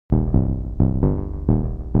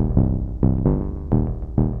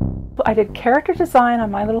I did character design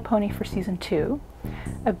on My Little Pony for season 2,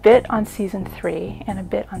 a bit on season 3, and a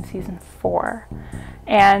bit on season 4.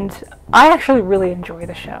 And I actually really enjoy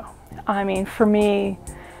the show. I mean, for me,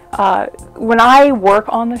 when I work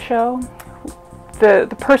on the show,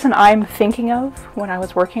 the person I'm thinking of when I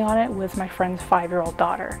was working on it was my friend's 5-year-old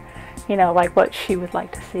daughter. You know, like what she would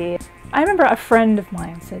like to see. I remember a friend of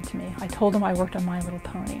mine said to me, I told him I worked on My Little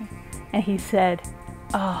Pony, and he said,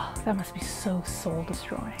 "Oh, that must be so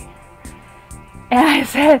soul-destroying." And I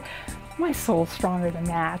said, my soul's stronger than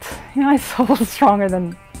that. You know, my soul's stronger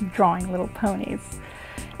than drawing little ponies.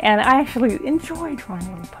 And I actually enjoy drawing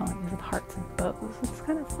little ponies with hearts and bows. It's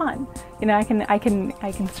kind of fun. You know, I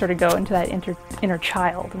can sort of go into that inner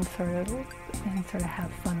child and sort of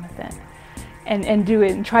have fun with it. And do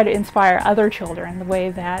it and try to inspire other children the way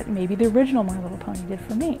that maybe the original My Little Pony did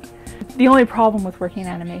for me. The only problem with working in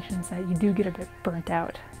animation is that you do get a bit burnt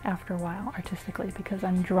out after a while artistically, because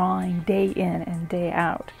I'm drawing day in and day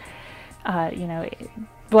out. You know,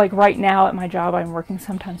 like right now at my job I'm working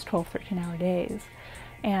sometimes 12, 13-hour days.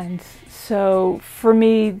 And so for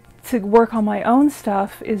me to work on my own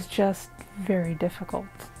stuff is just very difficult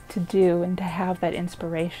to do, and to have that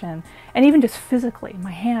inspiration. And even just physically,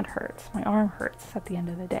 my hand hurts, my arm hurts at the end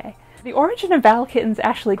of the day. The origin of Battle Kittens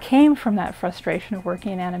actually came from that frustration of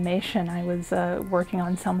working in animation. I was working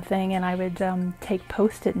on something, and I would take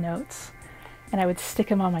Post-it notes and I would stick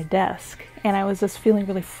them on my desk, and I was just feeling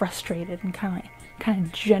really frustrated and kind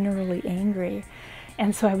of generally angry.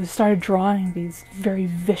 And so I started drawing these very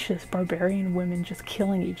vicious barbarian women just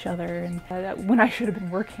killing each other, and when I should have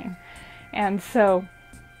been working. And so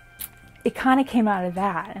it kind of came out of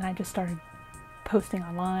that, and I just started posting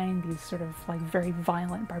online these sort of like very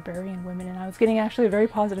violent barbarian women, and I was getting actually very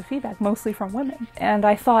positive feedback, mostly from women. And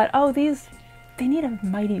I thought, oh, they need a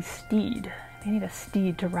mighty steed. They need a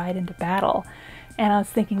steed to ride into battle. And I was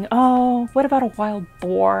thinking, oh, what about a wild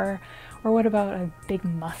boar? Or what about a big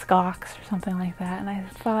muskox or something like that? And I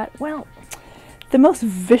thought, well, the most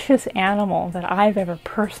vicious animal that I've ever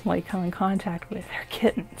personally come in contact with are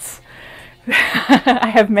kittens.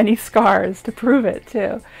 I have many scars to prove it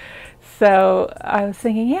too. So I was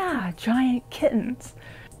thinking, yeah, giant kittens.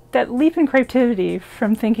 That leap in creativity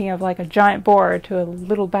from thinking of like a giant boar to a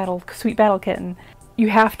little sweet battle kitten, you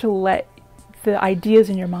have to let the ideas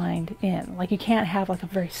in your mind in. Like, you can't have like a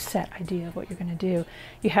very set idea of what you're going to do.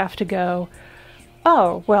 You have to go,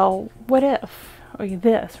 oh, well, what if, or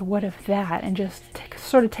this, or what if that, and just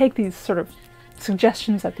sort of take these sort of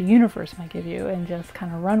suggestions that the universe might give you and just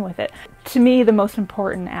kind of run with it. To me, the most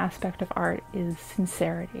important aspect of art is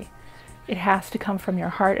sincerity. It has to come from your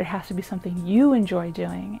heart. It has to be something you enjoy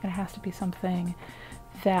doing. It has to be something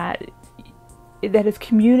that is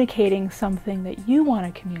communicating something that you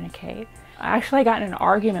want to communicate. Actually, I got in an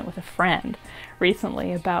argument with a friend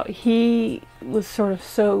recently about, he was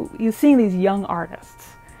seeing these young artists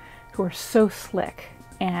who are so slick,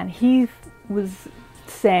 and he was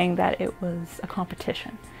saying that it was a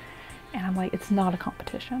competition. And I'm like, it's not a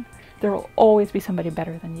competition. There will always be somebody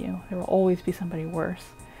better than you. There will always be somebody worse.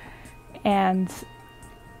 And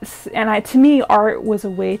to me, art was a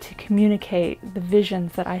way to communicate the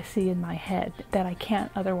visions that I see in my head that I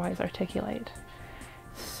can't otherwise articulate.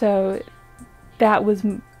 So that was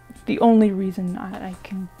the only reason I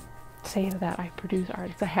can say that I produce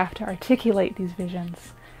art, is I have to articulate these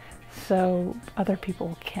visions so other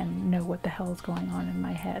people can know what the hell is going on in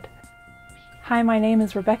my head. Hi, my name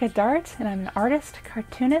is Rebecca Dart, and I'm an artist,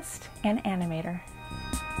 cartoonist, and animator.